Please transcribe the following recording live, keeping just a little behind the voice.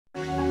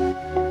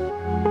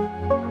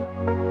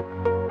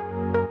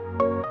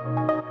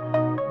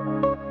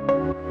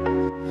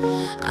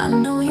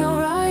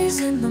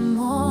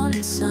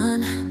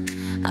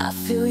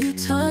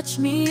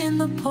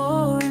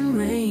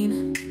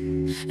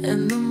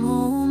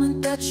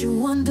moment that you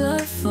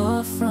wandered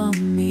far from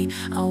me.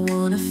 I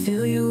wanna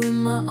feel you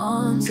in my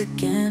arms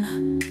again.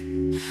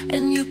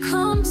 And you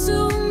come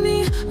to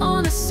me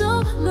on a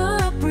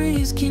summer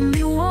breeze, keep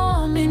me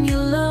warm in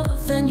your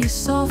love and you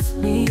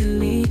softly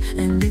lead.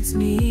 And it's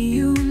me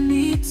you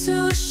need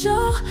to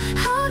show.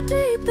 How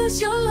deep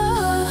is your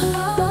love?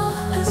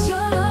 Is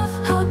your love?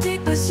 How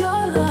deep is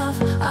your love?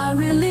 I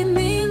really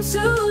mean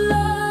to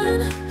learn,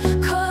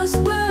 'cause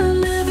we're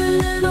living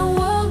in a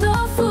world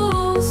of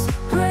fools,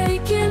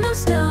 breaking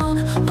us down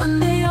when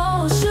they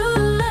all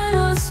should let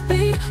us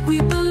be.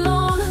 We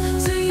belong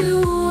to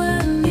you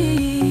and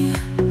me.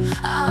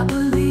 I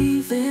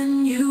believe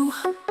in you.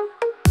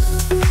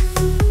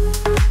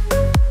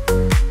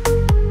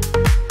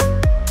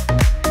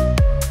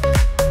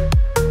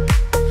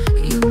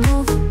 You know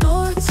the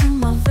door to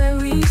my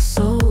very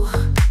soul.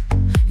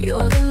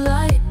 You're the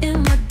light in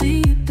my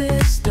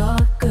deepest,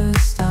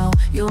 darkest hour.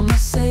 You're my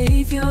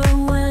savior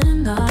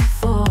when I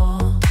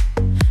fall.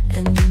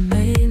 And you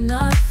may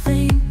not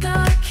think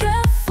I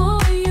care for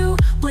you,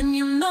 when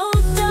you know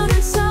down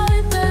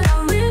inside that I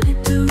really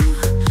do.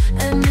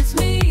 And it's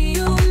me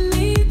you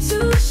need to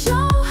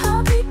show.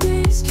 Happy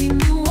days keep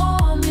me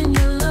warm in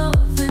your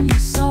love and you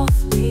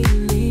softly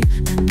lead.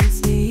 And it's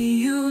me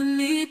you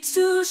need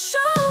to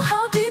show.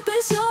 How deep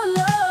is your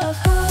love?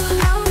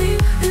 How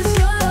deep is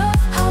your love?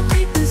 How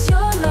deep is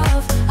your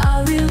love?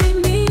 I really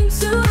mean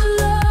to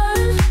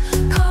learn,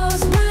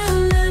 'cause we're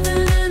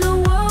living in a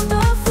world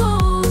of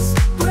fools,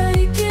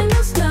 breaking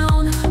us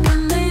down when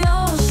they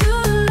all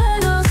should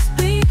let us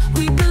be.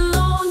 We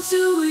belong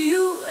to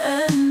you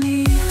and me.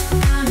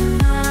 Na na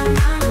na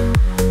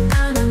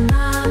na na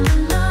na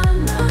na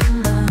na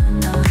na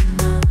na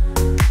na.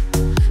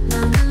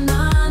 Na na na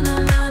na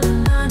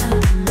na na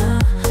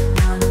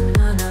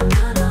na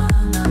na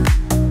na.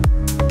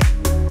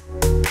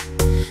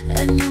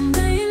 And you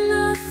may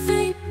not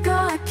think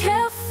I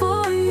care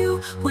for you,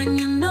 when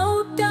you know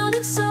down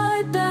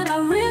inside that I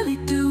really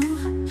do.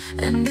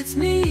 And it's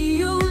me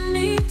you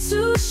need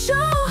to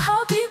show.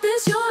 How deep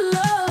is your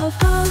love?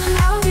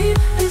 How deep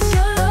is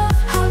your love?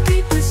 How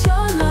deep is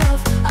your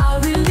love? I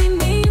really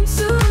mean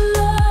to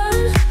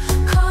learn,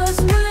 'cause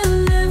we're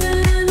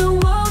living in a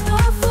world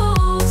of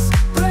fools,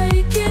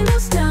 breaking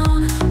us down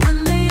when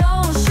they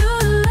all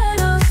should let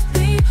us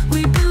be.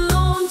 We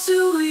belong to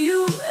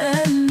you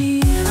and me.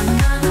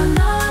 Na na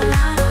na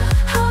na.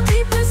 How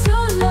deep is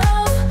your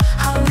love?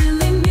 I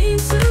really mean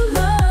to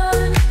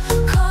learn,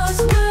 'cause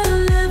we're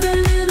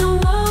living in a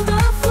world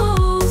of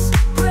fools,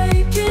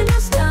 breaking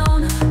us down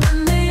when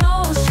they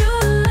all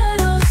should let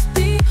us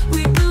be.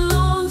 We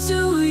belong to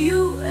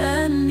you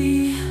and me.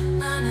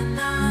 Na na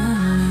na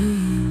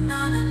na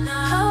na na.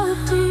 How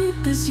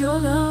deep is your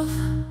love?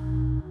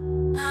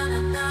 Na na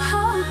na.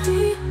 How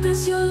deep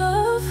is your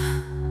love?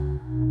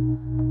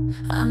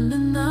 I'm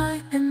the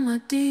night and my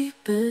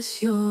deep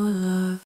is your love.